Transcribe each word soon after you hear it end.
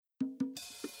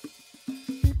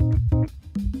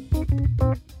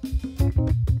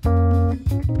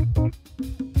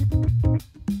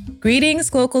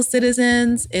Greetings, local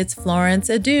citizens. It's Florence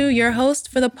Adu, your host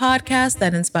for the podcast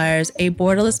that inspires a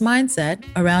borderless mindset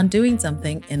around doing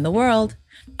something in the world.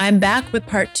 I'm back with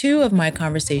part 2 of my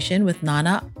conversation with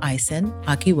Nana Ison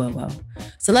Akiwowo.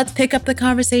 So let's pick up the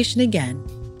conversation again.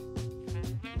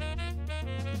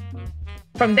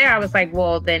 From there, I was like,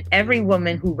 well, then every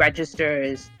woman who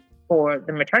registers for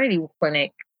the maternity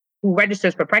clinic, who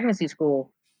registers for pregnancy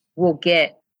school, will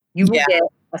get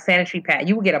a sanitary pad.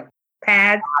 You will get a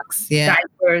pad,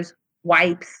 diapers,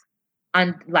 wipes,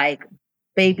 like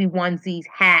baby onesies,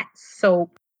 hats,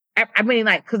 soap. I mean,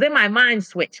 like, because then my mind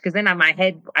switched, because then on my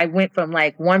head, I went from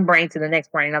like one brain to the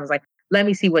next brain. And I was like, let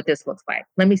me see what this looks like.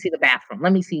 Let me see the bathroom.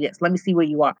 Let me see this. Let me see where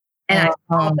you are. And I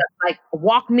saw that, like,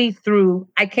 walk me through.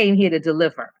 I came here to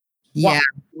deliver.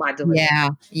 My delivery.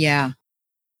 Yeah.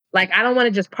 Like, I don't want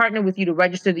to just partner with you to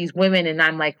register these women and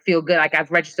I'm like, feel good. Like,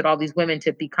 I've registered all these women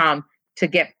to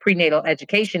get prenatal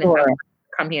education and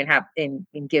come here and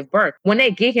give birth. When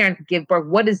they get here and give birth,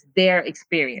 what is their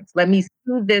experience? Let me see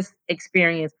this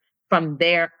experience from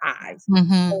their eyes.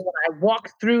 Mm-hmm. So when I walk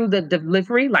through the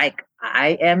delivery, like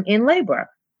I am in labor,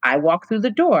 I walk through the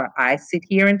door, I sit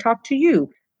here and talk to you.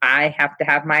 I have to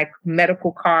have my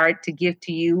medical card to give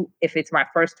to you if it's my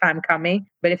first time coming.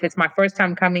 But if it's my first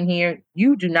time coming here,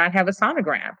 you do not have a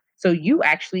sonogram. So you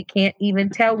actually can't even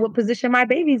tell what position my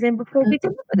baby's in before we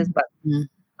deliver this baby. Mm-hmm.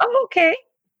 Oh, okay.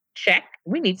 Check.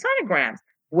 We need sonograms.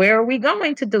 Where are we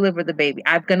going to deliver the baby?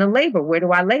 I'm going to labor. Where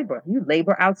do I labor? You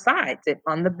labor outside. Sit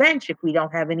on the bench. If we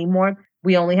don't have any more,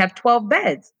 we only have 12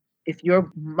 beds.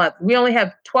 We only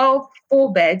have 12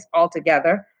 full beds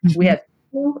altogether. Mm-hmm. We have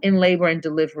 2 in labor and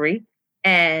delivery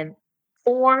and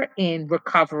 4 in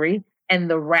recovery. And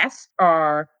the rest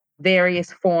are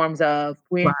various forms of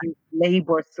where you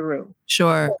labor through.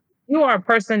 Sure. So you are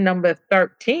person number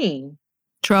 13.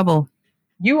 Trouble.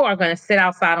 You are going to sit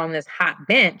outside on this hot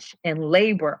bench and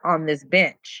labor on this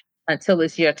bench until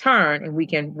it's your turn and we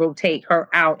can rotate her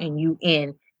out and you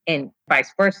in and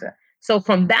vice versa. So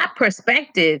from that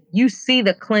perspective, you see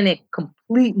the clinic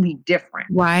completely different.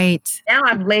 Right. Now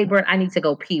I've labored. I need to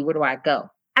go pee. Where do I go?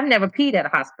 I've never peed at a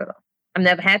hospital. I've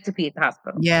never had to pee at the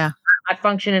hospital. Yeah. I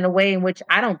function in a way in which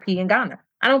I don't pee in Ghana.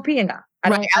 I don't pee in Ghana.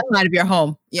 Outside of your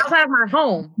home. Yeah. Outside of my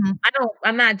home. Mm-hmm.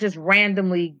 I'm not just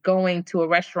randomly going to a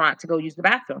restaurant to go use the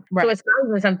bathroom. Right. So it's not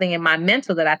even something in my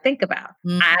mental that I think about.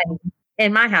 Mm-hmm.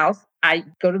 In my house, I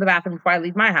go to the bathroom before I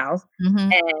leave my house.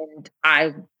 Mm-hmm. And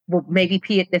I will maybe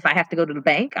pee if I have to go to the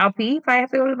bank. I'll pee if I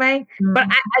have to go to the bank. Mm-hmm. But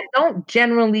I don't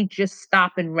generally just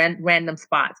stop in random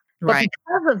spots. But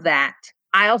because of that,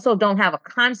 I also don't have a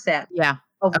concept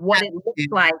of what it looks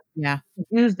like to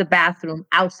use the bathroom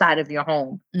outside of your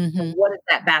home. Mm-hmm. And what is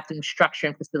that bathroom structure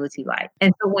and facility like?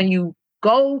 And so when you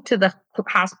go to the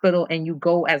hospital and you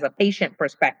go as a patient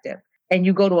perspective and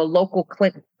you go to a local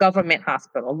government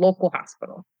hospital, local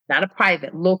hospital, not a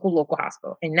private, local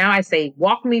hospital. And now I say,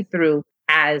 walk me through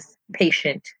as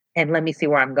patient and let me see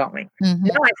where I'm going. Mm-hmm.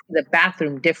 Now I see the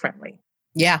bathroom differently.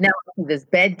 Yeah. Now I see this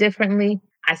bed differently.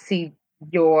 I see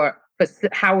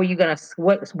how are you going to,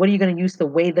 what are you going to use to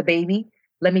weigh the baby?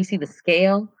 Let me see the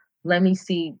scale. Let me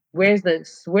see where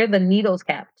the needles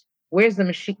kept. Where's the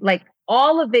machine? Like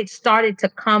all of it started to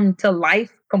come to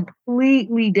life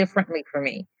completely differently for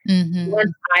me. Mm-hmm.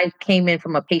 Once I came in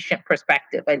from a patient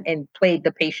perspective and played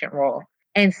the patient role.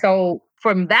 And so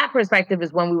from that perspective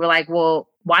is when we were like, well,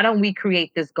 why don't we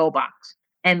create this Go Box?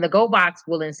 And the Go Box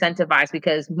will incentivize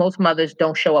because most mothers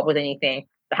don't show up with anything.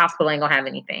 The hospital ain't gonna have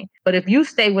anything. But if you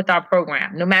stay with our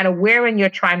program, no matter where in your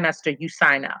trimester you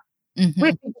sign up, mm-hmm.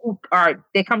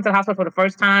 They come to the hospital for the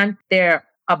first time, they're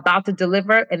about to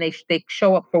deliver and they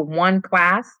show up for one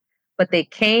class, but they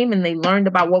came and they learned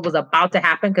about what was about to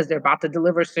happen because they're about to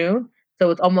deliver soon.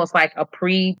 So it's almost like a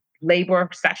pre-labor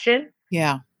session.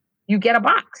 Yeah. You get a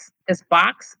box. This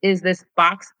box. It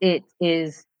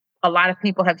is. A lot of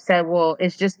people have said, well,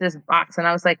 it's just this box. And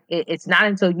I was like, it's not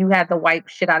until you have to wipe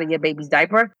shit out of your baby's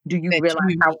diaper do you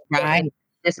realize how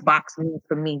this box means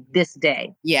for me this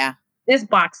day. Yeah. This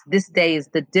box this day is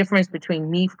the difference between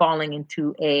me falling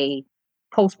into a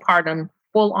full-on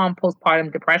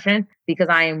postpartum depression because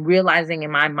I am realizing in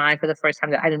my mind for the first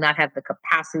time that I do not have the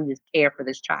capacity to care for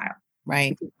this child.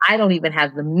 Right. Because I don't even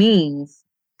have the means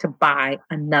to buy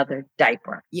another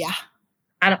diaper. Yeah.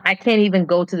 I can't even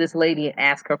go to this lady and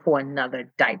ask her for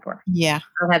another diaper. Yeah.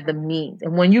 I don't have the means.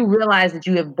 And when you realize that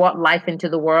you have brought life into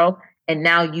the world and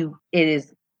now it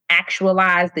is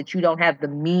actualized that you don't have the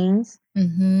means,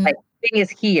 like the thing is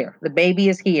here, the baby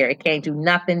is here. It can't do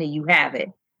nothing and you have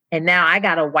it. And now I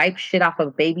got to wipe shit off of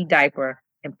a baby diaper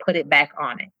and put it back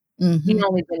on it. Mm-hmm. He's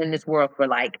only been in this world for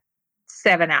like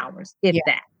 7 hours, if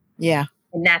that. Yeah.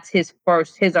 And that's his or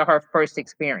her first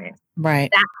experience. Right.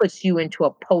 That puts you into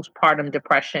a postpartum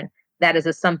depression. That is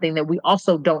something that we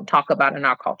also don't talk about in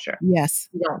our culture. Yes.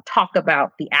 We don't talk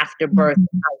about the afterbirth,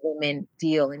 how women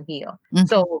deal and heal.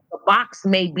 So the box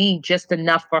may be just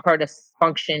enough for her to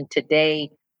function today,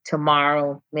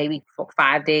 tomorrow, maybe for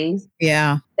 5 days.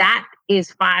 Yeah. That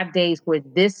is 5 days where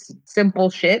this simple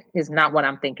shit is not what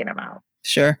I'm thinking about.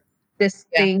 Sure. This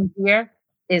thing here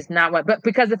is not what, but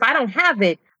because if I don't have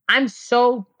it, I'm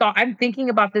thinking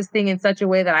about this thing in such a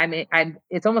way that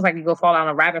it's almost like you go fall down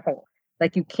a rabbit hole.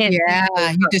 Like you can't. Yeah.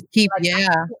 You just keep,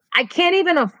 I can't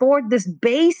even afford this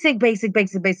basic.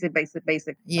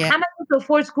 Yeah. How am I going to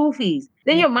afford school fees?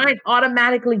 Then your mind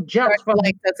automatically jumps from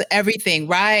like that's everything,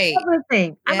 right?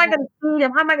 Everything. How am I going to feed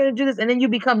him? How am I going to do this? And then you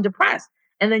become depressed.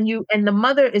 And then the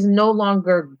mother is no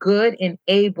longer good and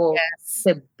able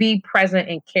to be present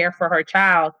and care for her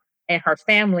child and her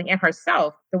family and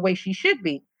herself the way she should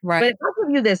be. Right. But if I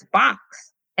give you this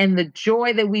box and the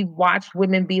joy that we've watched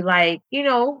women be like,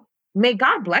 may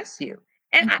God bless you.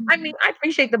 And I mean, I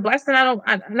appreciate the blessing. Not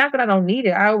that I don't need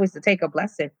it. I always take a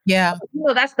blessing. Yeah.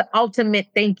 But, that's the ultimate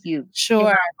thank you.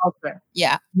 Sure.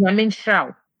 Yeah. Women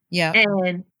show. Yeah.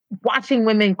 And watching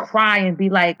women cry and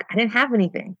be like, I didn't have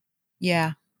anything.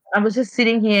 Yeah. I was just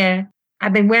sitting here.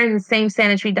 I've been wearing the same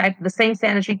sanitary diaper, the same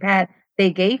sanitary pad they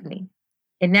gave me.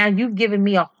 And now you've given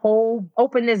me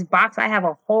open this box. I have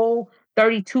a whole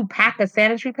 32 pack of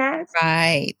sanitary pads.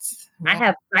 Right. I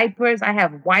have diapers. I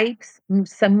have wipes,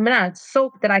 some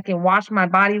soap that I can wash my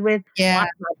body with, wash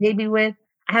my baby with.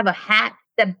 I have a hat.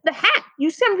 The hat, you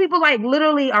see people like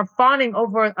literally are fawning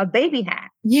over a baby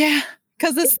hat. Yeah.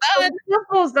 Because it's so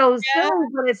simple, those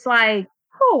things, but it's like,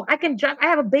 I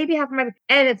have a baby hat for my,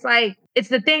 and it's like, it's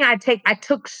the thing I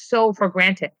took so for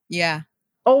granted. Yeah.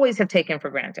 Always have taken for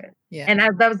granted. Yeah. And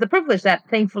that was the privilege that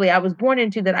thankfully I was born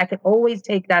into, that I could always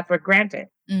take that for granted.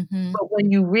 But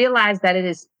when you realize that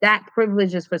that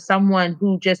privilege is for someone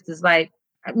who just is like,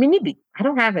 I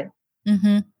don't have it.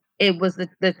 It was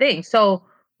the thing. So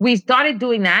we started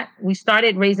doing that. We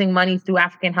started raising money through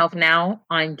African Health Now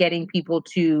on getting people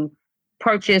to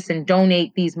purchase and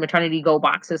donate these maternity go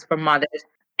boxes for mothers.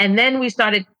 And then we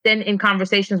started in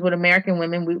conversations with American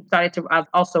women, we started to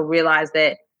also realize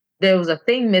that there was a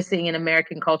thing missing in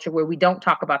American culture where we don't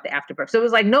talk about the afterbirth. So it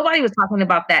was like nobody was talking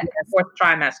about that fourth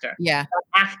trimester. Yeah.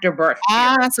 Afterbirth.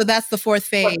 So that's the fourth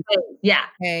phase. Yeah.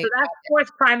 Okay. So that fourth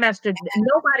trimester,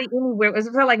 nobody anywhere, it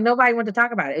felt like nobody wanted to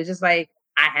talk about it. It was just like,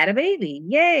 I had a baby.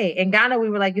 Yay. In Ghana, we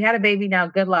were like, you had a baby, now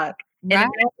good luck. Right.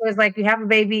 And it was like, you have a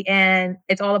baby and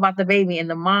it's all about the baby. And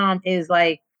the mom is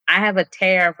like, I have a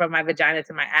tear from my vagina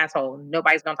to my asshole.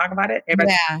 Nobody's going to talk about it.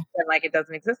 Everybody's like it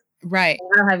doesn't exist. Right. And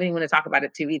I don't have anyone to talk about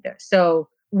it to either. So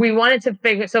we wanted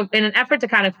to in an effort to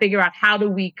kind of figure out how do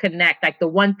we connect, like the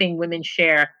one thing women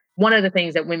share, one of the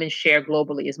things that women share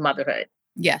globally is motherhood.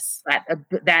 Yes.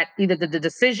 That either the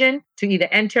decision to either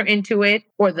enter into it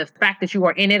or the fact that you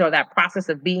are in it or that process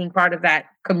of being part of that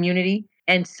community.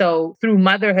 And so through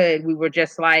motherhood, we were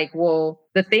just like, well,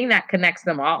 the thing that connects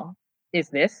them all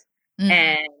is this.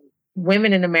 And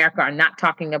women in America are not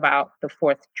talking about the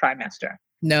fourth trimester.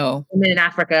 No. Women in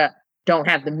Africa don't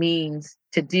have the means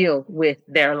to deal with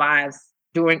their lives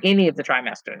during any of the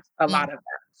trimesters, a lot of them.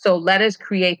 So let us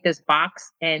create this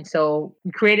box. And so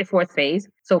we created fourth phase.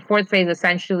 So fourth phase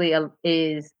essentially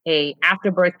is a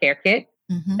afterbirth care kit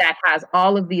that has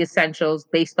all of the essentials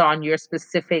based on your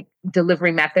specific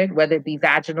delivery method, whether it be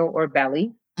vaginal or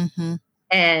belly.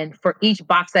 And for each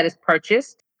box that is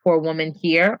purchased, for a woman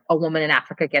here, a woman in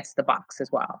Africa gets the box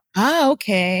as well. Oh,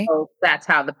 okay. So that's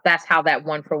how that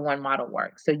 1-for-1 model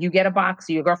works. So you get a box,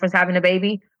 your girlfriend's having a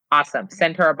baby, awesome.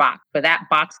 Send her a box. For that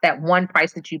box, that one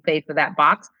price that you pay for that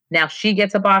box, now she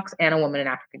gets a box and a woman in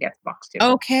Africa gets a box too.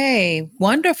 Okay.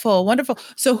 Wonderful. Wonderful.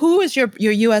 So who is your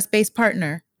US-based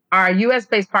partner? Our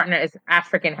US-based partner is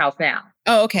African Health Now.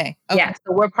 Oh, okay. Yeah,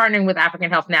 so we're partnering with African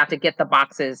Health Now to get the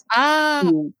boxes. Okay.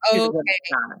 So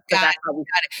Got it.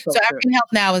 So African Health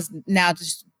Now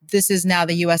is this is now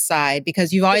the US side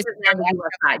because you've always been the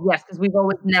US side. Yes, because we've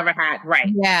always never had,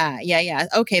 right. Yeah.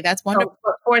 Okay, that's wonderful.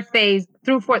 So fourth phase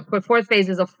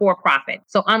is a for-profit.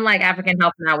 So unlike African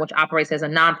Health Now, which operates as a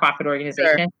nonprofit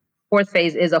organization, fourth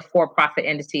phase is a for-profit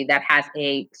entity that has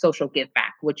a social give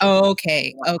back.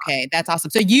 Okay, that's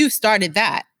awesome. So you started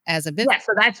that as a business. Yeah,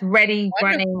 so that's ready,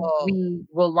 running. We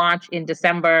will launch in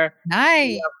December.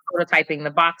 Nice. We are prototyping the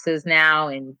boxes now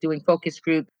and doing focus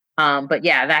group. But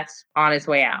yeah, that's on its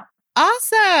way out.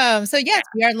 Awesome. So yes,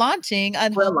 we are launching a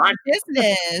new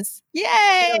business.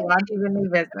 Yay. Launching a new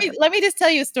business. Let me just tell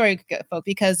you a story, folks,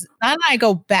 because Nana and I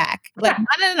go back. Like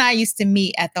Nana and I used to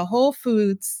meet at the Whole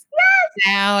Foods. Yes.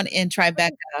 down in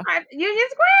Tribeca. Union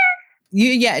Square?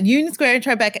 Union Square and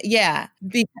Tribeca. Yeah.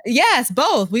 Yes,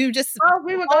 both. We were just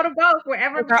we would go to both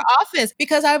wherever our office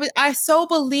because I so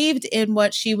believed in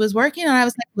what she was working on. I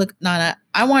was like, look, Nana,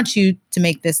 I want you to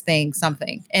make this thing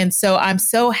something. And so I'm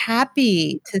so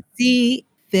happy to see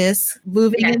this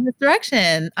moving in this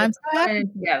direction. I'm so happy.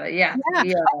 Together. Yeah.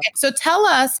 Okay. So tell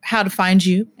us how to find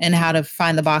you and how to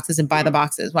find the boxes and buy the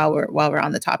boxes while we're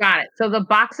on the topic. Got it. So the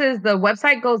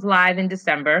website goes live in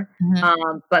December.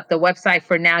 But the website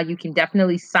for now, you can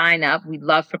definitely sign up. We'd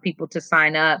love for people to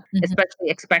sign up, especially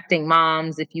expecting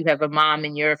moms. If you have a mom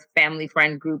in your family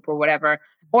friend group or whatever,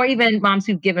 or even moms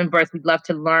who've given birth, we'd love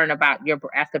to learn about your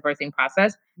after birthing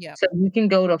process. Yeah. So you can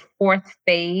go to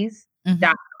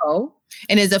fourthphase.co.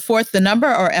 And is it fourth the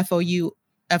number or FOU?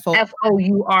 FOURTH.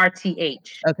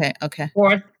 Okay.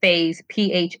 Fourth Phase,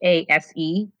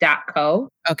 PHASE.co.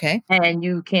 Okay. And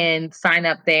you can sign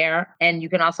up there. And you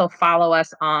can also follow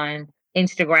us on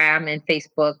Instagram and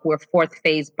Facebook. We're Fourth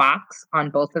Phase Box on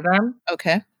both of them.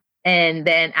 Okay. And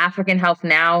then African Health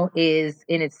Now is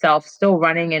in itself still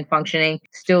running and functioning,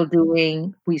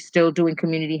 we're still doing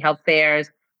community health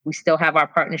fairs. We still have our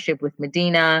partnership with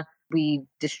Medina. We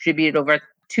distributed over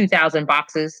 2,000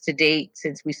 boxes to date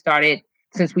since we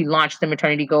launched the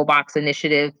Maternity Go Box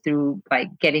initiative through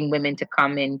getting women to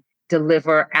come and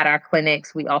deliver at our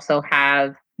clinics. We also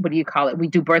have, we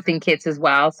do birthing kits as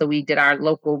well. So we did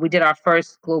our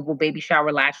first global baby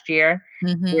shower last year,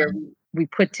 where we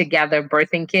put together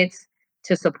birthing kits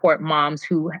to support moms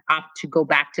who opt to go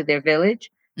back to their village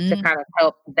to kind of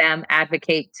help them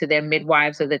advocate to their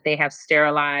midwives so that they have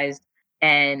sterilized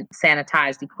and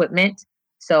sanitized equipment.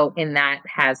 So in that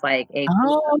has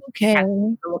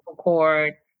umbilical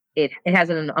cord. It has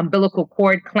an umbilical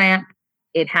cord clamp.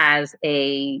 It has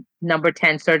a number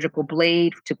 10 surgical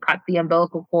blade to cut the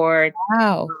umbilical cord.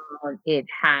 Wow. It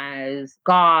has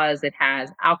gauze. It has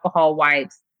alcohol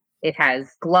wipes. It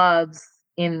has gloves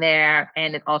in there.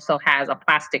 And it also has a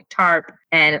plastic tarp.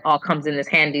 And it all comes in this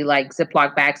handy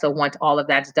Ziploc bag. So once all of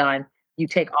that's done, you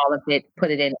take all of it,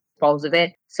 put it in, dispose of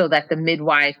it, so that the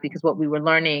midwife, because what we were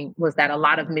learning was that a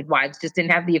lot of midwives just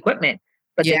didn't have the equipment,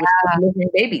 but they were still delivering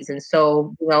babies. And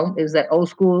so, it was that old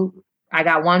school, I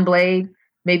got one blade,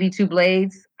 maybe two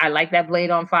blades. I light that blade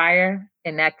on fire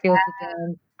and that kills the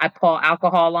germ. I pour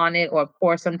alcohol on it or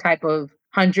pour some type of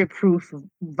 100 proof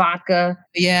vodka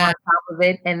on top of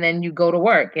it. And then you go to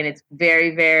work. And it's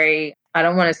very, very, I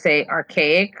don't want to say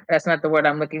archaic. That's not the word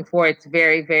I'm looking for. It's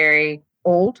very, very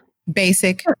old.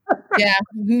 Basic. Yeah.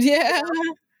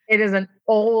 It is an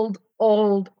old,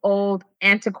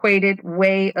 antiquated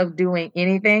way of doing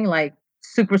anything,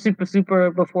 super, super,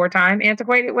 super before time,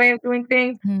 antiquated way of doing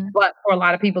things. But for a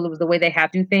lot of people, it was the way they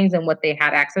had to do things and what they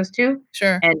had access to.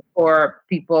 Sure. And for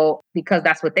people, because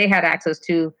that's what they had access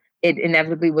to, it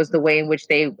inevitably was the way in which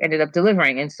they ended up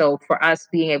delivering. And so for us,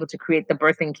 being able to create the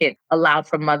birthing kit allowed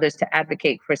for mothers to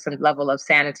advocate for some level of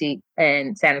sanity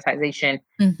and sanitization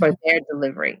for their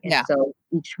delivery. And so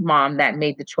each mom that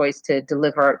made the choice to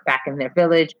deliver back in their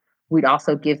village, we'd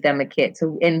also give them a kit.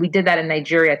 So, and we did that in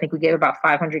Nigeria. I think we gave about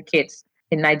 500 kits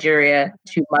in Nigeria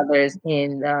to mothers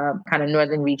in the kind of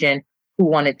northern region who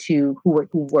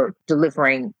were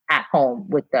delivering at home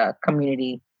with the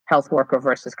community health worker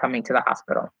versus coming to the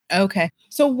hospital. Okay.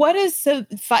 So what is, so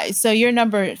your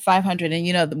number 500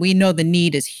 and we know the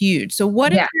need is huge. So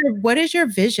what is your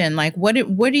vision? What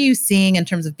are you seeing in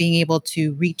terms of being able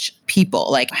to reach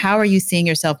people? How are you seeing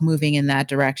yourself moving in that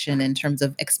direction in terms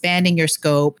of expanding your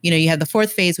scope? You have the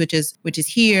fourth phase, which is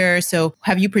here. So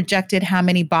have you projected how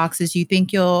many boxes you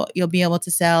think you'll be able to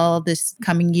sell this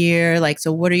coming year?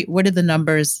 So what are the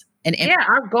numbers? And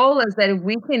our goal is that if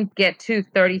we can get to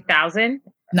 30,000,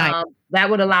 nice. That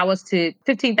would allow us to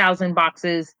 15,000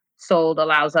 boxes sold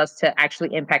allows us to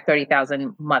actually impact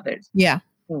 30,000 mothers. Yeah.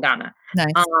 In Ghana.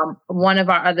 Nice. One of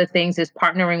our other things is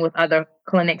partnering with other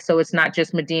clinics. So it's not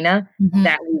just Medina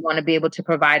that we want to be able to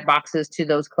provide boxes to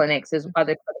those clinics as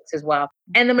other clinics as well.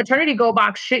 And the Maternity Go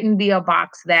Box shouldn't be a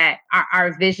box that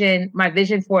my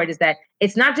vision for it is that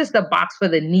it's not just a box for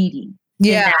the needy.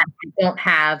 Yeah. That don't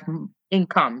have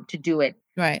income to do it.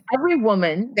 Right. Every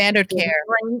woman standard care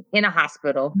in a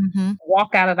hospital,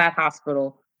 walk out of that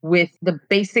hospital with the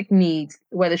basic needs,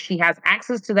 whether she has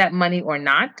access to that money or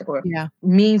not, or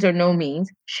means or no means,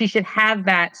 she should have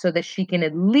that so that she can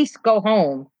at least go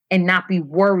home and not be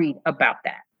worried about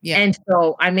that. Yeah. And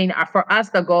so, for us,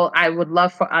 the goal, I would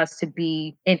love for us to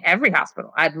be in every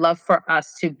hospital. I'd love for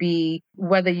us to be,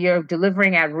 whether you're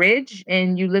delivering at Ridge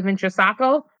and you live in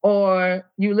Trisaco or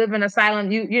you live in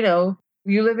Asylum,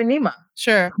 you live in Nema.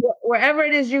 Sure. Wherever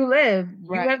it is you live,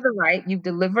 you have the right, you've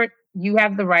delivered, you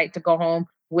have the right to go home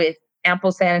with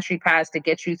ample sanitary pads to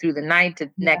get you through the night to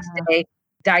next day,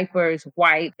 diapers,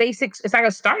 wipe, basics. It's like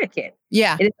a starter kit.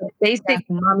 Yeah. It is a basic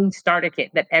mommy starter kit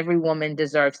that every woman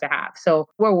deserves to have. So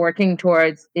we're working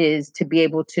towards is to be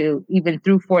able to, even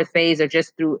through fourth phase or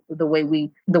just through the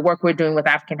work we're doing with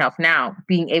African Health Now,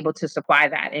 being able to supply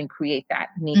that and create that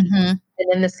need. And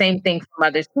then the same thing for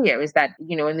mothers here is that,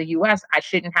 in the US, I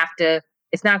shouldn't have to,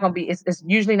 it's not going to be, it's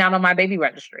usually not on my baby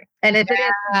registry. And if it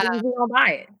is, I usually don't buy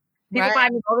it. People buy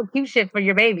me all the cute shit for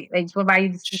your baby. They just want to buy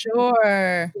you.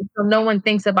 Sure. So no one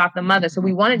thinks about the mother. So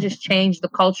we want to just change the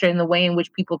culture and the way in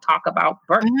which people talk about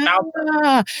birth, and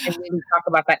really talk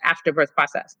about that afterbirth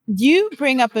process. You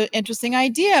bring up an interesting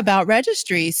idea about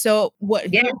registry. So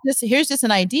here's just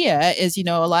an idea is, a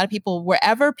lot of people,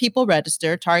 wherever people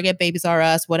register, Target, Babies R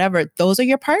Us, whatever, those are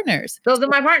your partners. Those are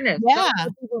my partners. Yeah.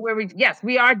 Yes,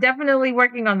 we are definitely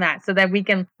working on that so that we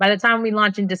can, by the time we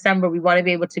launch in December, we want to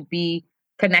be able to be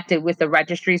connected with the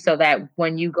registry so that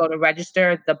when you go to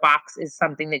register, the box is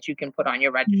something that you can put on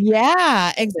your registry.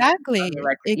 Yeah, exactly.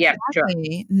 Yeah, sure.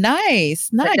 Nice.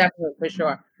 Definitely, for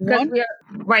sure. Because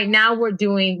right now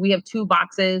we have 2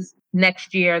 boxes.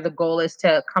 Next year, the goal is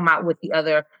to come out with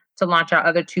to launch our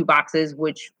other 2 boxes,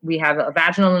 which we have a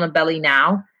vaginal and a belly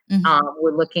now.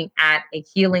 We're looking at a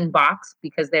healing box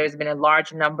because there's been a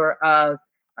large number of,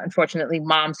 unfortunately,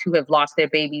 moms who have lost their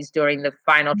babies during the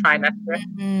final trimester,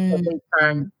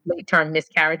 so late term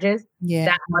miscarriages.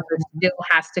 That mother still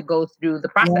has to go through the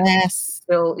process.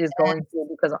 Still is going through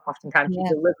because oftentimes she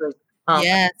delivers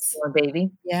a baby.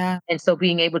 And so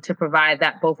being able to provide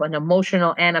that both an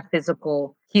emotional and a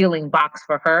physical healing box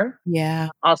for her.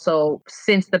 Also,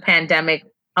 since the pandemic,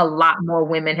 a lot more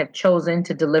women have chosen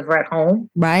to deliver at home.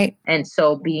 Right. And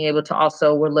so being able to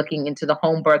also, we're looking into the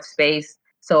home birth space.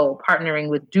 So partnering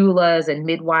with doulas and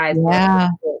midwives,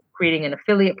 creating an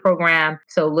affiliate program.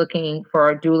 So looking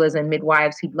for doulas and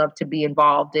midwives who'd love to be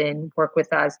involved and work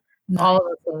with us. All of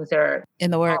those things are in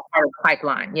the work part of the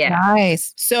pipeline. Yeah.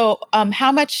 Nice. So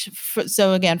how much,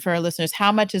 so again, for our listeners,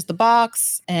 how much is the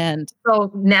box? And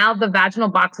so now the vaginal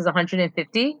box is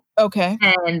 $150. Okay.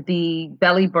 And the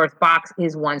belly birth box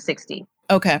is $160.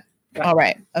 Okay. Right. All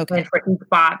right. Okay. And for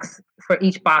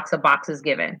each box, a box is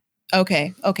given.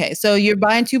 Okay. So you're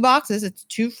buying 2 boxes. It's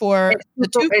 2 for the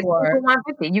 2 for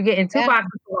 $150. You get in 2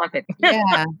 boxes for $150.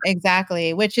 Yeah,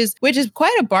 exactly. Which is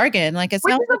quite a bargain. Like it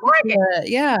sounds like a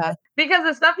bargain. Because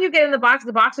the stuff you get in the box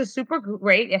is super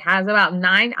great. It has about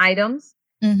 9 items,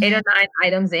 8 or 9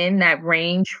 items in that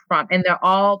range from, and they're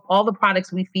all the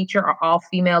products we feature are all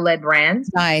female-led brands.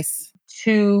 Nice.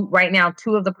 Right now,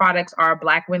 2 of the products are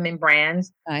Black women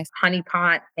brands. Nice. Honey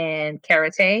Pot and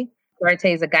Karate.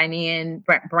 Karate is a Ghanaian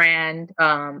brand.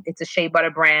 It's a shea butter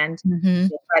brand. They've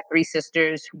got 3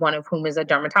 sisters, one of whom is a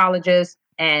dermatologist.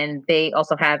 And they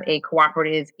also have a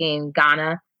cooperative in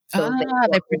Ghana. So they produce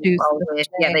they produce the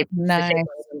shea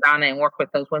butters in Ghana and work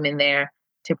with those women there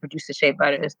to produce the shea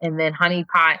butters. And then Honey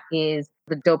Pot is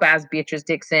the dope ass Beatrice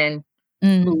Dixon,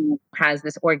 who has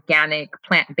this organic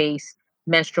plant-based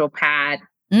menstrual pad.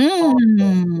 All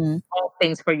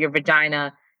things for your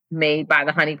vagina, made by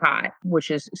the Honey Pot,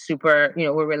 which is super,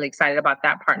 we're really excited about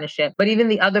that partnership. But even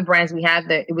the other brands we have,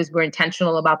 we're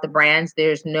intentional about the brands.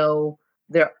 There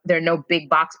are no big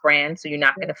box brands, so you're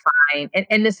not going to find,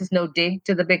 and this is no dig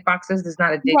to the big boxes. There's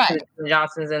not a dig to the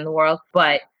Johnsons in the world,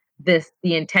 but the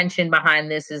intention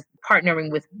behind this is partnering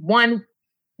with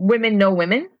women know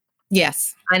women.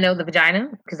 Yes. I know the vagina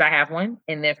because I have one,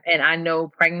 and I know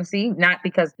pregnancy, not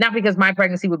because my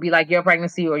pregnancy would be like your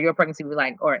pregnancy or your pregnancy would be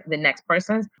like, or the next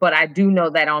person's, but I do know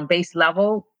that on base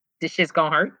level, this shit's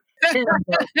gonna hurt.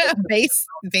 base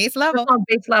level. On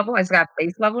base level, I just got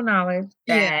base level knowledge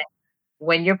that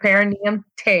when your perineum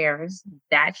tears,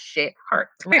 that shit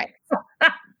hurts. Right.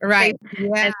 Right.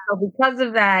 And so because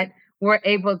of that, we're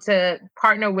able to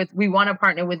partner with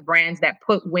brands that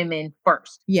put women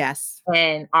first. Yes.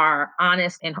 And are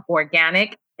honest and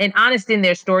organic and honest in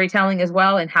their storytelling as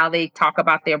well, and how they talk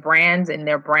about their brands and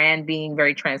their brand being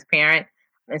very transparent.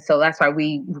 And so that's why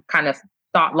we kind of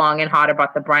thought long and hard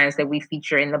about the brands that we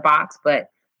feature in the box,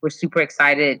 but we're super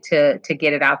excited to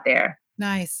get it out there.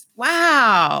 Nice.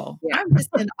 Wow. Yeah. I'm just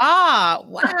in awe.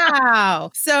 Wow.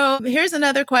 So here's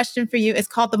another question for you. It's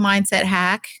called the mindset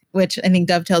hack, which I think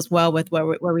dovetails well with where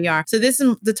we are. So this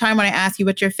is the time when I ask you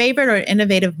what's your favorite or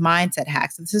innovative mindset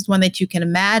hack. So this is one that you can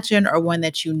imagine or one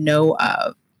that you know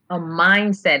of. A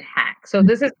mindset hack. So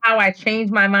this is how I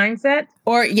change my mindset?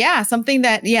 Or something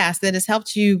that has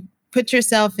helped you put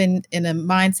yourself in a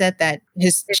mindset that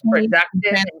has changed,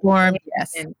 transformed.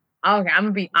 Okay, I'm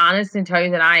gonna be honest and tell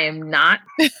you that I am not.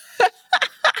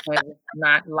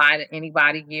 Not lie to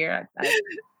anybody here.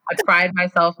 I pride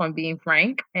myself on being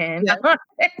frank and honest.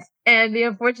 And the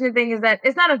unfortunate thing is that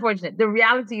it's not unfortunate. The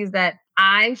reality is that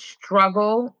I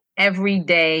struggle every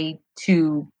day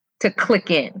to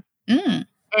click in.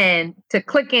 And to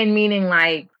click in meaning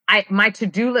like my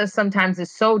to-do list sometimes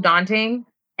is so daunting,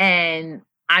 and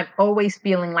I'm always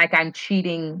feeling like I'm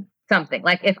cheating something.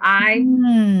 Like if I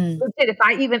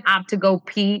even opt to go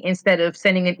pee instead of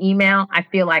sending an email, I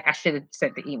feel like I should have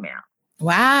sent the email.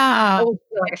 Wow. I always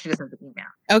feel like I should have sent the email.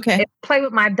 Okay. If I play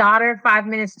with my daughter 5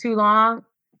 minutes too long,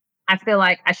 I feel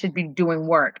like I should be doing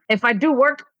work. If I do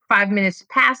work 5 minutes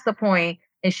past the point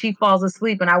and she falls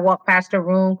asleep and I walk past her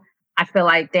room, I feel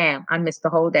like, damn, I missed the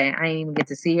whole day. I didn't even get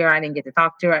to see her. I didn't get to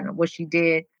talk to her. I don't know what she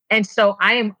did. And so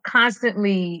I am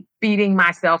constantly beating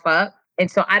myself up.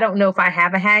 And so I don't know if I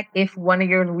have a hack. If one of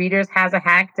your readers has a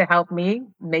hack to help me,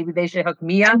 maybe they should hook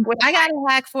me up with I got a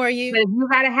hack for you. But if you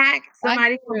got a hack,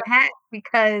 somebody with a hack,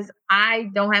 because I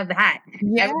don't have the hack.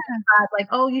 Yeah. Everybody's like,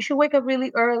 oh, you should wake up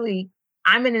really early.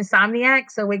 I'm an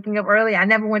insomniac, so waking up early, I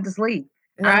never went to sleep.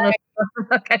 Right.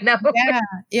 I never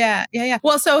Yeah.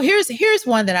 Well, so here's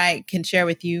one that I can share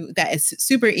with you that is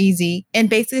super easy. And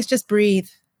basically it's just breathe,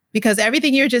 because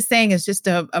everything you're just saying is just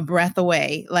a breath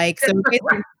away. Like, so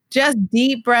just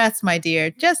deep breaths, my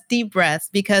dear, just deep breaths,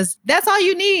 because that's all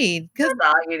you need. That's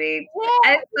all you need.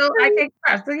 Yeah. And so I take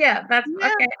breaths. So that's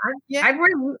okay. I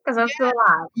breathe because I'm still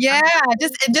alive. Yeah.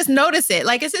 Just notice it.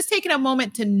 Like, it's just taking a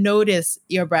moment to notice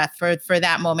your breath for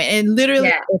that moment. And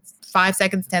literally it's 5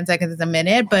 seconds, 10 seconds, a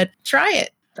minute, but try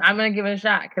it. I'm going to give it a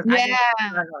shot. Because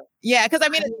because I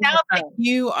mean, it sounds like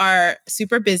you are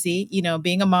super busy,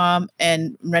 being a mom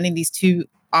and running these two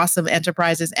awesome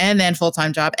enterprises and then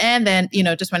full-time job and then,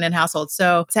 just running a household.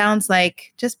 So sounds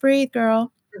like just breathe,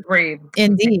 girl. Just breathe.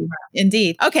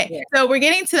 Indeed. Okay. Yeah. So we're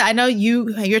getting to, I know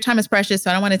your time is precious, so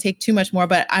I don't want to take too much more,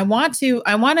 but I'd like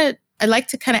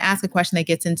to kind of ask a question that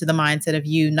gets into the mindset of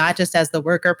you, not just as the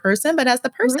worker person, but as the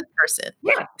person.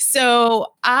 Yeah.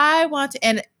 So I want to,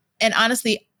 and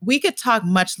honestly, we could talk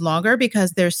much longer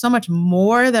because there's so much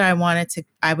more that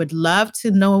I would love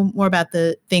to know more about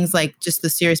the things like just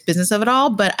the serious business of it all.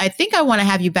 But I think I want to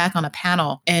have you back on a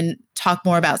panel and talk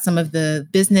more about some of the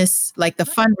business, like the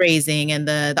fundraising and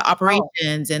the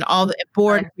operations and all the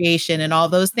board creation and all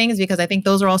those things, because I think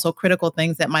those are also critical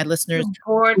things that my listeners.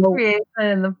 Board creation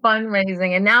and the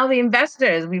fundraising and now the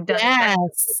investors. We've done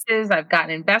investors. I've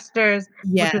gotten investors,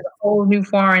 which is a whole new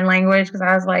foreign language because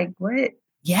I was like, what?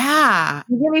 Yeah.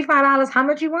 You give me $5. How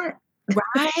much you want?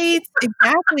 Right.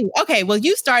 Exactly. Okay. Well,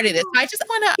 you started it. So I just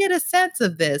want to get a sense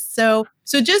of this. So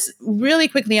just really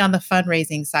quickly on the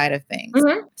fundraising side of things.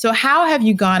 Mm-hmm. So how have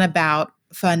you gone about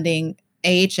funding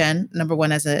AHN, number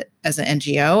one, as an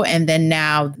NGO, and then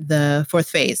now the fourth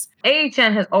phase?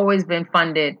 AHN has always been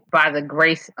funded by the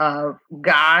grace of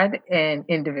God and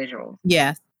individuals.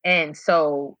 Yes. And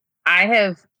so I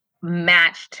have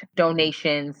matched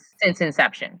donations since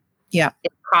inception. Yeah.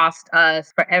 It cost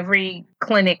us for every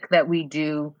clinic that we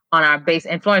do on our base.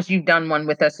 And Florence, you've done one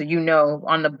with us. So,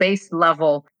 on the base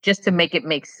level, just to make it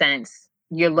make sense,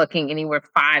 you're looking anywhere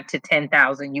 $5,000 to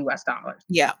 $10,000 US.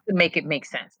 Yeah. To make it make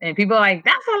sense. And people are like,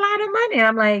 that's a lot of money. And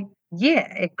I'm like,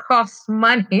 yeah, it costs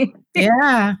money.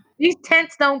 Yeah. These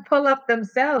tents don't pull up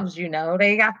themselves, they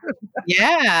got.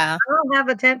 Yeah. I don't have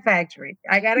a tent factory.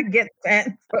 I got to get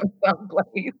tents from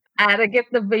someplace. I had to get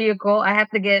the vehicle. I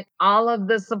have to get all of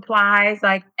the supplies.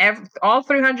 Like all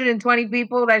 320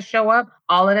 people that show up,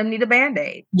 all of them need a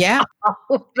Band-Aid. Yeah.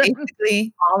 All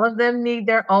of them need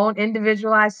their own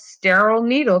individualized sterile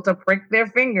needle to prick their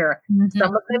finger. Mm-hmm.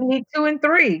 Some of them need 2 and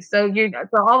 3. So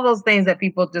all those things that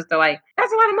people just are like,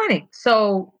 that's a lot of money.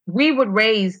 So we would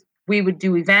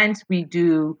do events.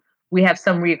 We have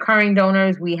some recurring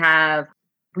donors. We've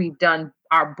done,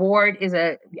 our board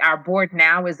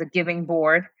now is a giving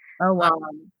board. Oh, wow.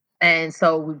 And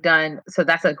so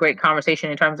that's a great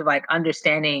conversation in terms of like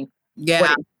understanding what it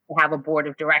is to have a board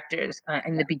of directors.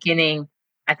 In the beginning,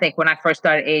 I think when I first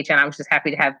started AHN, I was just happy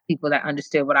to have people that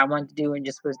understood what I wanted to do and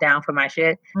just was down for my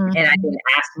shit. Mm-hmm. And I didn't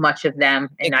ask much of them.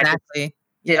 And I just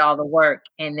did all the work.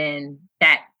 And then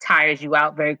that tires you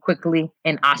out very quickly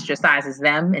and ostracizes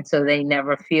them. And so they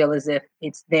never feel as if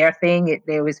it's their thing.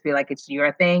 They always feel like it's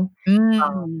your thing. Mm-hmm.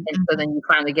 And so then you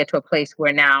finally get to a place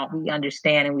where now we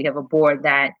understand and we have a board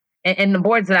that, and the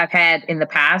boards that I've had in the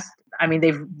past, I mean,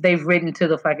 they've ridden till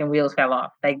the fucking wheels fell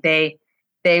off. Like they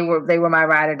They were my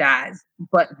ride or dies,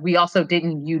 but we also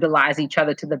didn't utilize each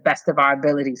other to the best of our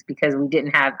abilities because I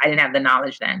didn't have the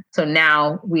knowledge then. So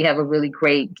now we have a really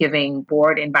great giving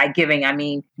board. And by giving, I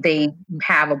mean, they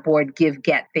have a board, give,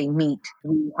 get, they meet.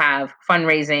 We have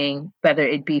fundraising, whether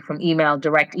it be from email,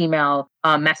 direct email,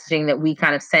 messaging that we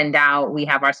kind of send out. We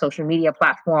have our social media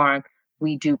platform.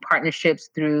 We do partnerships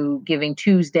through Giving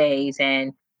Tuesdays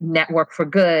and Network for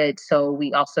Good. So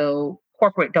we also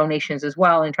corporate donations as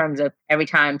well, in terms of every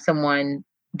time someone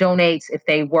donates, if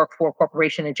they work for a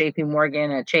corporation, a JP Morgan,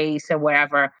 a Chase, or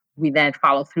whatever, we then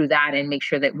follow through that and make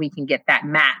sure that we can get that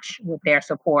match with their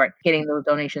support, getting those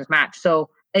donations matched.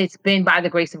 So it's been by the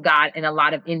grace of God and a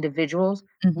lot of individuals.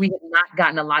 Mm-hmm. We have not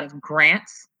gotten a lot of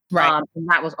grants. Right. And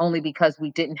that was only because we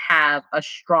didn't have a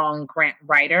strong grant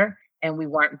writer and we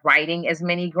weren't writing as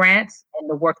many grants. And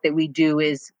the work that we do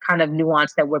is kind of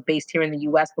nuanced, that we're based here in the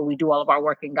US, but we do all of our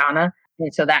work in Ghana.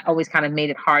 And so that always kind of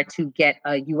made it hard to get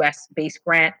a US based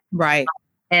grant. Right.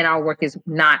 And our work is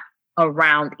not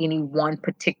around any one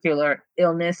particular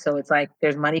illness. So it's like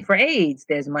there's money for AIDS,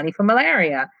 there's money for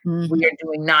malaria. Mm-hmm. We are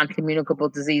doing non-communicable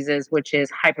diseases, which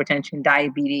is hypertension,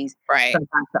 diabetes, right,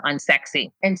 sometimes the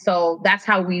unsexy. And so that's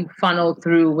how we funneled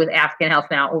through with African Health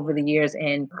Now over the years.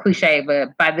 And cliche,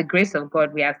 but by the grace of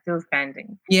God, we are still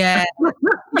standing. Yeah.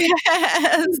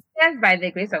 Yes. Yes, by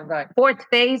the grace of God. Fourth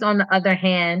Phase, on the other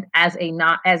hand, as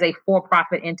a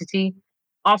for-profit entity,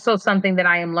 also something that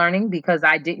I am learning because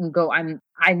I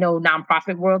know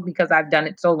nonprofit world because I've done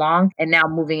it so long, and now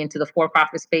moving into the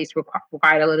for-profit space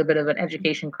required a little bit of an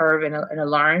education curve and a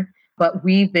learn. But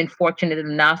we've been fortunate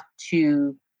enough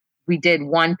we did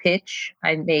one pitch.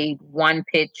 I made one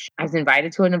pitch. I was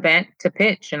invited to an event to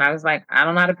pitch, and I was like, I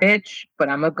don't know how to pitch, but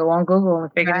I'm gonna go on Google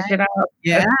and figure this shit out.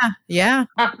 Yeah, yeah.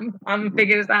 I'm gonna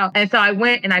figure this out. And so I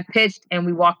went and I pitched, and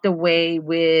we walked away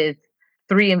with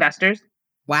 3 investors.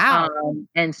 Wow.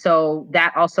 And so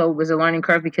that also was a learning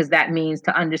curve because that means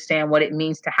to understand what it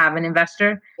means to have an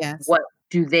investor. Yes. What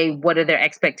are their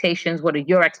expectations? What are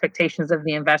your expectations of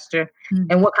the investor? Mm-hmm.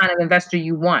 And what kind of investor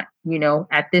you want? You know,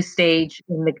 at this stage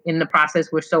in the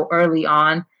process, we're so early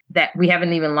on that we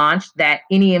haven't even launched, that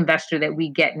any investor that we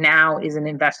get now is an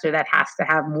investor that has to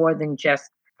have more than just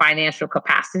financial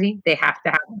capacity. They have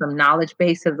to have some knowledge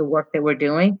base of the work that we're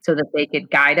doing so that they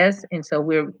could guide us. And so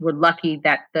we're lucky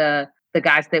that the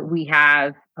guys that we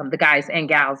have, the guys and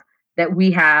gals that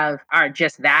we have are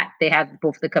just that. They have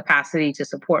both the capacity to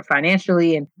support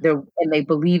financially and they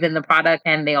believe in the product,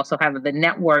 and they also have the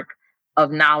network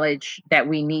of knowledge that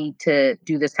we need to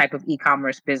do this type of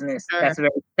e-commerce business. Sure.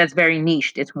 That's very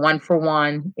niched. It's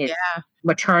 1-for-1. It's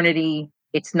maternity.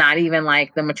 It's not even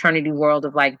like the maternity world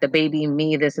of like the baby and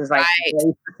me. This is like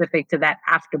very specific to that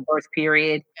after birth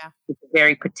period. Yeah. It's a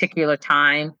very particular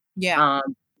time. Yeah.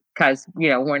 Because,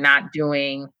 we're not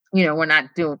doing,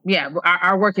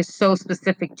 our work is so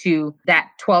specific to that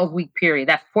 12-week period,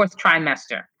 that 4th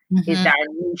trimester. Mm-hmm. Is our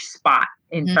niche spot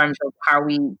in terms of how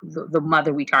the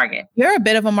mother we target. You're a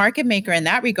bit of a market maker in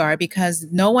that regard because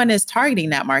no one is targeting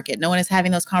that market. No one is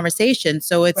having those conversations.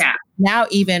 So it's now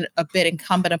even a bit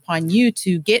incumbent upon you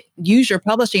to use your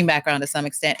publishing background to some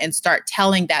extent and start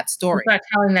telling that story.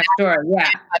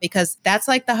 Because that's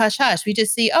like the hush hush. We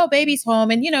just see, oh, baby's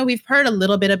home. And, we've heard a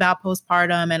little bit about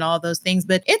postpartum and all those things,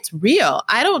 but it's real.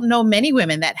 I don't know many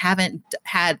women that haven't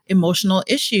had emotional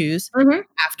issues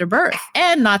after birth,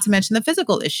 and not to mention the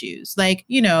physical issues. Like,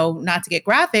 not to get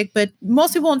graphic, but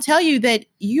most people won't tell you that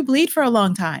you bleed for a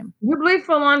long time. You bleed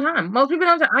for a long time. Most people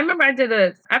don't. I remember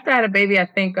after I had a baby, I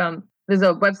think there's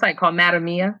a website called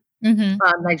Madamia. Mm-hmm.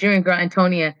 Nigerian girl,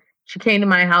 Antonia. She came to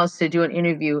my house to do an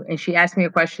interview, and she asked me a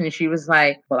question, and she was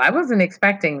like, well, I wasn't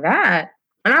expecting that.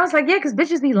 And I was like, yeah, because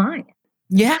bitches be lying.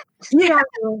 Yeah.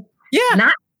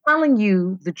 Not telling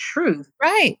you the truth.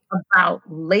 Right. About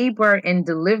labor and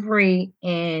delivery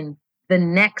and the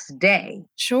next day.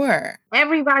 Sure.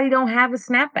 Everybody don't have a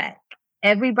snapback.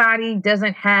 Everybody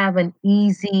doesn't have an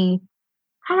easy,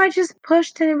 I just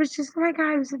pushed and it was just, oh my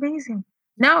God, it was amazing.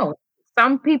 No,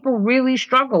 some people really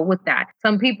struggle with that.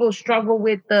 Some people struggle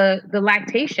with the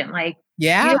lactation. Like,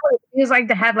 what it feels like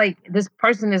to have like, this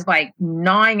person is like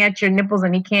gnawing at your nipples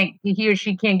and he or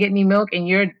she can't get any milk and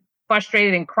you're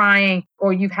frustrated and crying,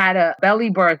 or you've had a belly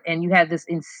birth and you had this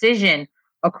incision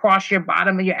across your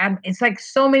bottom of your abdomen. It's like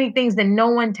so many things that no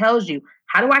one tells you.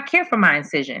 How do I care for my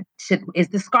incision? Is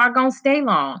the scar going to stay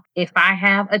long? If I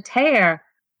have a tear,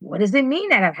 what does it mean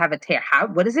that I have a tear?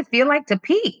 What does it feel like to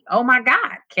pee? Oh my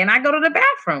God, can I go to the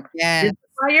bathroom? Yes. This is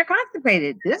why you're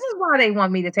constipated. This is why they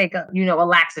want me to take a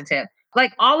laxative.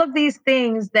 Like all of these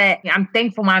things that I'm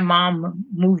thankful my mom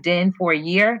moved in for a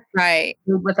year. Right.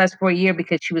 Moved with us for a year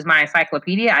because she was my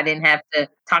encyclopedia. I didn't have to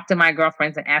talk to my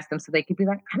girlfriends and ask them so they could be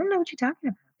like, I don't know what you're talking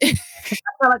about. I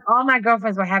felt like all my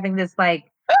girlfriends were having this like,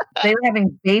 they were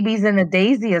having babies in the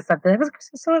daisy or something. It was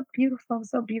so beautiful,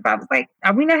 so beautiful. I was like,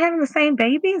 are we not having the same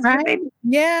babies? Right? Baby?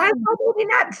 Yeah. Why is my baby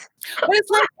nuts? But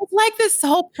it's like this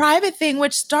whole private thing,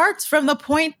 which starts from the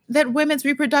point that women's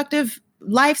reproductive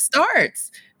life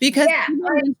starts. Because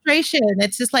menstruation,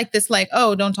 it's just like this, like,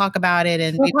 oh, don't talk about it,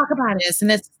 and don't talk about this,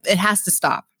 and it has to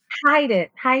stop. Hide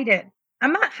it.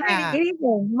 I'm not hiding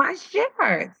anything. My shit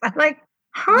hurts. I'm like,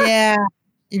 hurt. Yeah.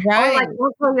 Right. Or like,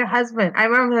 look for your husband. I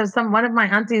remember there was one of my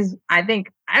aunties, I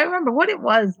remember what it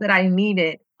was that I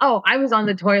needed. Oh, I was on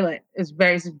the toilet. It's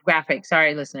very graphic.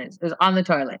 Sorry, listeners. It was on the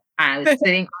toilet. I was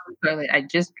sitting on the toilet. I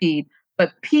just peed.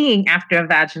 But peeing after a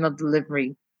vaginal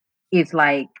delivery is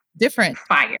like different.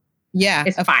 Fire. Yeah.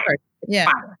 It's fire. Course. Yeah.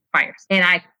 Fire. And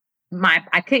I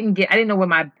didn't know where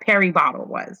my Peri bottle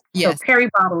was. Yes. So Peri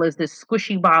bottle is this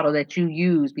squishy bottle that you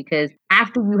use because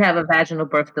after you have a vaginal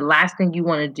birth, the last thing you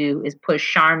want to do is put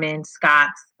Charmin,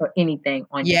 Scott's, or anything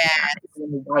on your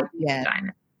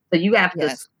vagina. So you have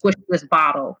to squish this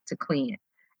bottle to clean it.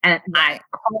 And I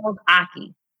called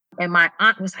Aki, and my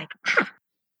aunt was like,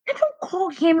 you don't call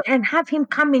him and have him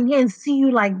come in here and see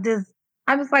you like this.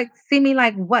 I was like, see me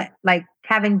like what? Like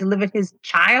having delivered his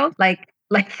child? Like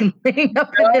laying up in his,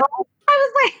 I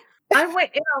was like, I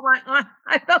went in on my aunt.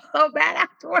 I felt so bad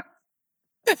afterwards.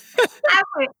 I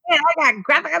went in, I got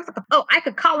graphic. I was like, oh, I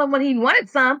could call him when he wanted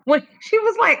some. When she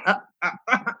was like,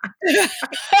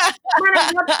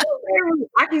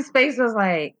 Aki's face was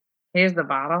like, here's the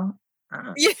bottle.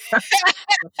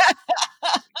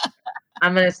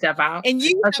 I'm gonna step out. And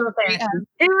you,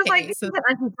 it was like, it's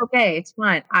okay, it's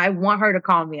fine. I want her to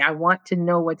call me. I want to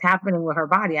know what's happening with her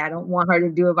body. I don't want her to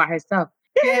do it by herself.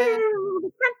 Yeah.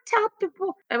 You can't tell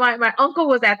people. And my uncle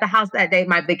was at the house that day.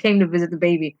 They came to visit the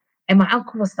baby, and my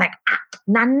uncle was like,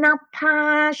 Nana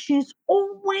Pa, she's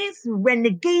always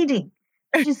renegading.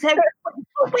 She said,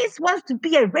 always wants to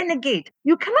be a renegade.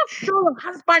 You cannot show a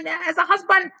husband as a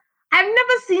husband. I've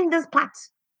never seen this part.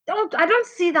 I don't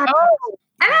see that. Oh.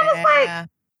 And I was like,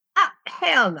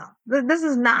 hell no. This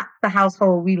is not the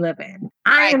household we live in.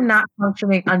 I am not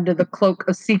functioning under the cloak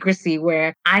of secrecy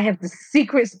where I have to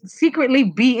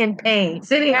secretly be in pain,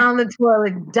 sitting on the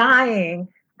toilet, dying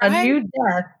a new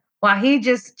death while he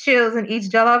just chills and eats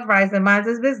jollof rice and minds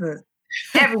his business.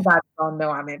 Everybody gonna know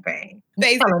I'm in pain.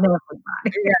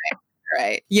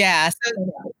 Right. Yeah.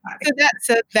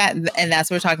 So that, and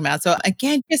that's what we're talking about. So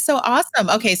again, it's so awesome.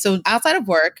 Okay. So outside of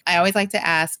work, I always like to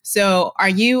ask, so are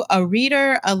you a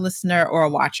reader, a listener, or a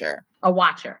watcher? A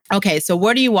watcher. Okay. So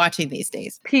what are you watching these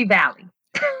days? P-Valley.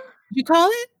 You call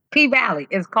it? P-Valley.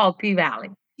 It's called P-Valley.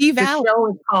 P-Valley. The show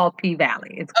is called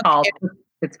P-Valley.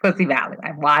 It's Pussy Valley.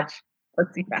 I watch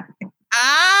Pussy Valley.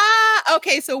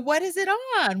 Okay. So what is it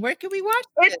on? Where can we watch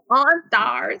it? It's on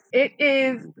Stars. It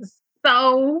is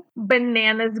so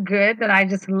bananas good that I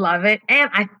just love it. And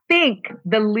I think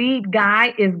the lead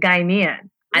guy is Ghanaian.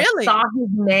 Really? I saw his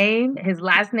name. His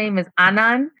last name is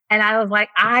Anand. And I was like,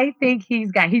 I think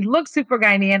he's Ghanaian. He looks super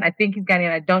Ghanaian. I think he's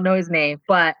Ghanaian. I don't know his name.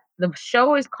 But the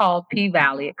show is called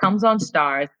P-Valley. It comes on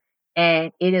Stars.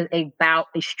 And it is about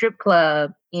a strip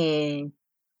club in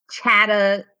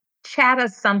Chatta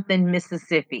something,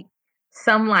 Mississippi.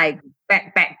 Some like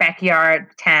backyard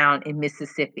town in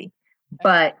Mississippi.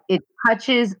 But it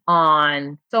touches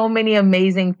on so many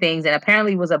amazing things. And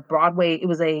apparently it was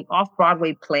a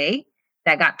off-Broadway play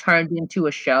that got turned into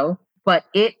a show. But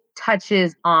it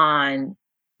touches on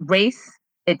race.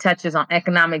 It touches on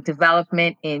economic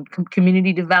development and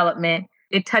community development.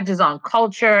 It touches on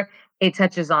culture. It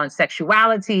touches on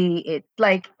sexuality. It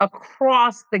like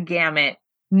across the gamut.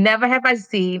 Never have I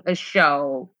seen a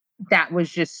show that was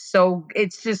just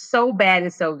it's just so bad.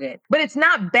 It's so good. But it's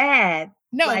not bad.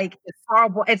 No, like it's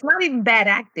horrible. It's not even bad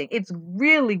acting. It's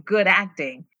really good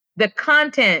acting. The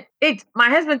content, my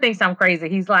husband thinks I'm crazy.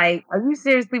 He's like, are you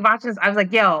seriously watching this? I was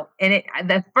like, yo, and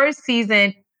the first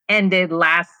season ended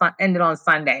on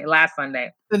Sunday, last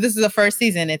Sunday. So this is the first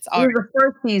season. It was the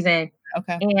first season.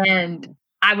 Okay. And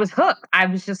I was hooked. I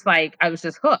was just hooked. I was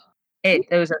just hooked.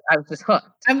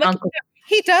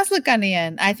 He does look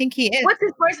Ghanaian. I think he is. What's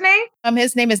his first name?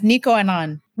 His name is Nico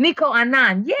Anand. Nico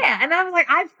Anand. Yeah. And I was like,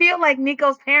 I feel like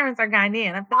Nico's parents are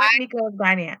Ghanaian. I feel like Nico is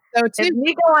Ghanaian. So if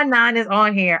Nico Anand is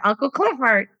on here, Uncle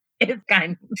Clifford is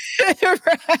Ghanaian.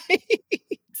 Right.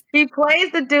 He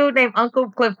plays the dude named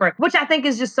Uncle Clifford, which I think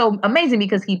is just so amazing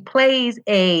because he plays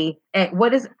is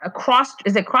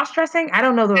it cross-dressing? I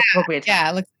don't know the appropriate term.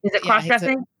 Yeah. Is it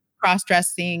cross-dressing?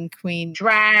 cross-dressing queen.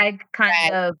 Drag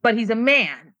kind of, but he's a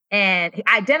man and he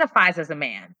identifies as a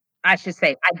man. I should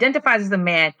say, identifies as a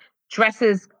man,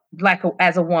 dresses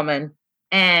as a woman,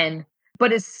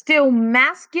 but is still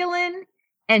masculine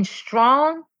and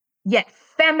strong, yet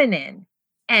feminine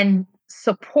and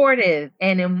supportive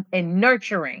and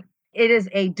nurturing. It is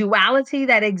a duality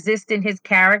that exists in his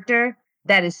character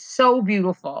that is so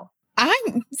beautiful.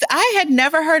 I had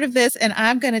never heard of this, and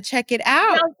I'm going to check it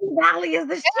out. P-Valley is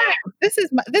the shit.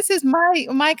 This is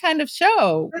my kind of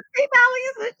show. P-Valley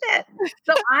is the shit.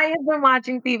 So I have been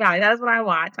watching P-Valley. That's what I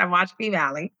watch. I watch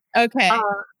P-Valley. Okay,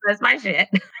 that's my shit.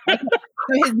 So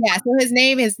his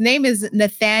name is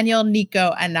Nathaniel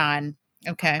Nico Anand.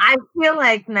 Okay, I feel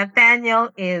like Nathaniel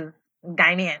is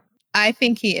Ghanaian. I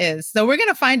think he is. So we're going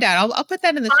to find out. I'll put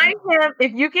that in the Find him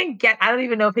if you can get. I don't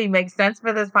even know if he makes sense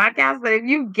for this podcast, but if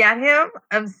you get him,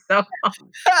 I'm so.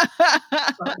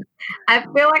 I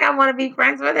feel like I want to be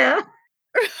friends with him.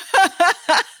 I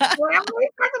love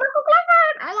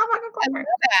Uncle Clifford.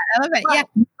 I love that. Yeah,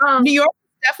 New York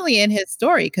is definitely in his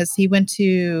story because he went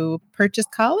to Purchase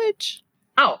College.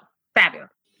 Oh, fabulous!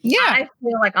 Yeah, I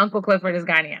feel like Uncle Clifford is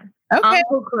Ghanaian. Okay.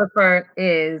 Uncle Clifford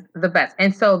is the best.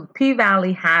 And so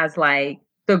P-Valley has like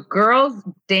the girls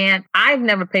dance. I've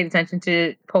never paid attention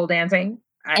to pole dancing.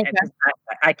 I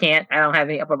can't. I don't have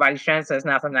any upper body strength, so it's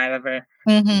not something I've ever.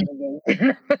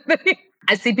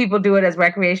 I see people do it as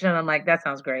recreation, and I'm like, that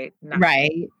sounds great.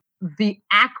 Right. The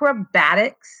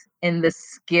acrobatics and the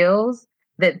skills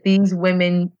that these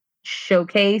women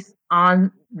showcase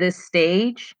on this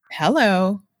stage.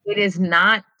 Hello. It's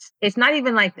not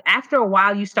even like after a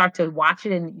while you start to watch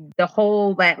it and the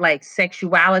whole that like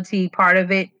sexuality part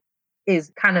of it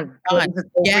is kind of glazes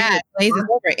over.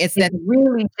 It's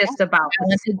really just about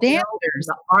the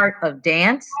art of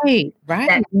dance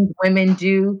that these women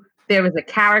do. There is a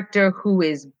character who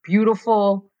is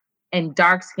beautiful and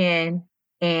dark skinned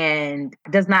and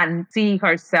does not see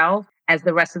herself as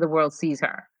the rest of the world sees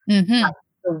her. Like,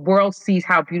 the world sees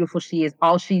how beautiful she is.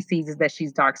 All she sees is that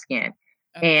she's dark skinned.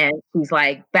 And she's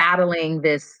like battling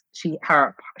this.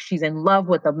 She's in love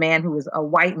with a man who is a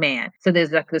white man. So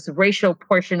there's like this racial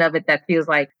portion of it that feels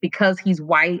like because he's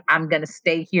white, I'm gonna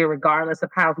stay here regardless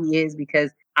of how he is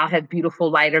because I'll have beautiful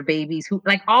lighter babies who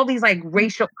like all these like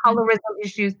racial colorism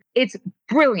issues. It's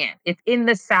brilliant. It's in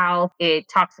the South. It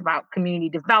talks about community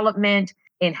development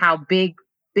and how big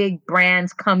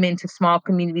brands come into small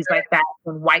communities like that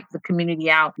and wipe the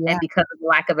community out. Yeah. And because of the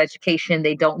lack of education,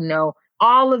 they don't know.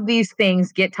 All of these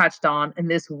things get touched on in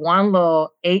this one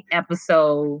little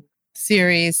 8-episode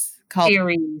series called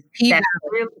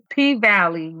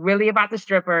P-Valley, really about the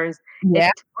strippers. Yeah.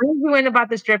 It brings you in about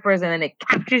the strippers and then it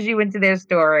captures you into their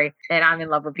story. And I'm in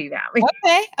love with P-Valley.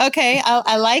 Okay.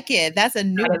 I like it. That's a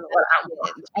new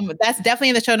that's definitely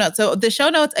in the show notes. So the show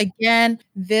notes, again,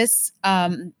 this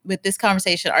with this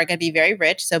conversation are going to be very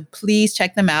rich. So please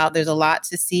check them out. There's a lot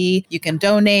to see. You can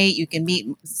donate. You can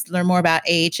learn more about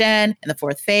AHN and the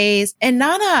fourth phase. And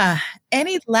Nana,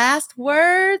 any last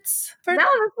words? No,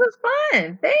 this was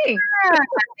fun. Thanks.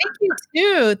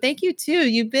 Yeah, thank you too.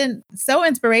 You've been so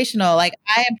inspirational. Like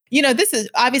I am, this is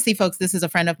obviously, folks, this is a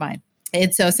friend of mine.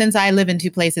 And so since I live in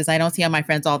two places, I don't see all my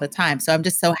friends all the time. So I'm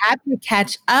just so happy to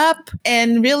catch up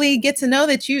and really get to know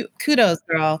that kudos,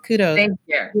 girl. Kudos. Thank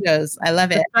you. Kudos. I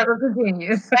love it. The struggle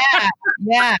continues.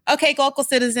 Yeah. Okay, Global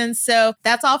Citizens. So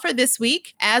that's all for this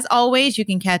week. As always, you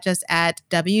can catch us at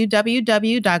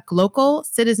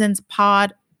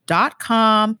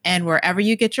www.glocalcitizenspod.com and wherever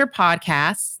you get your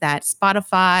podcasts, that's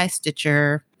Spotify,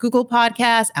 Stitcher, Google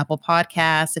Podcasts, Apple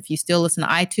Podcasts. If you still listen to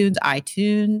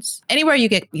iTunes, anywhere you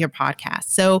get your podcasts.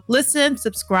 So listen,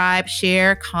 subscribe,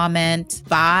 share, comment,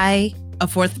 buy a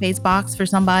fourth phase box for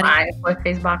somebody. Buy a fourth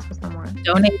phase box for someone.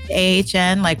 Donate to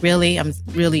AHN. Like really, I'm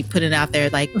really putting it out there.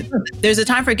 Like there's a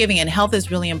time for giving and health is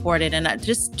really important. And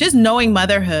just knowing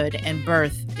motherhood and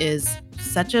birth is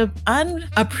such a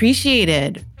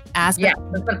unappreciated aspect.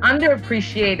 Yeah, it's an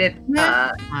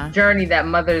underappreciated journey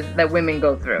that women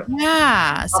go through.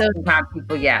 Yeah. So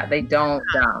people, they don't.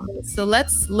 So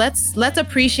let's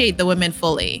appreciate the women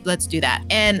fully. Let's do that.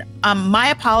 And my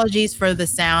apologies for the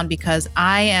sound because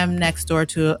I am next door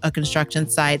to a construction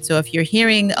site. So if you're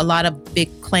hearing a lot of big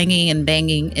clanging and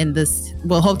banging in this,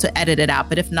 we'll hope to edit it out.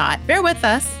 But if not, bear with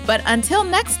us. But until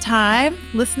next time,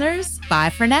 listeners, bye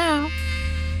for now.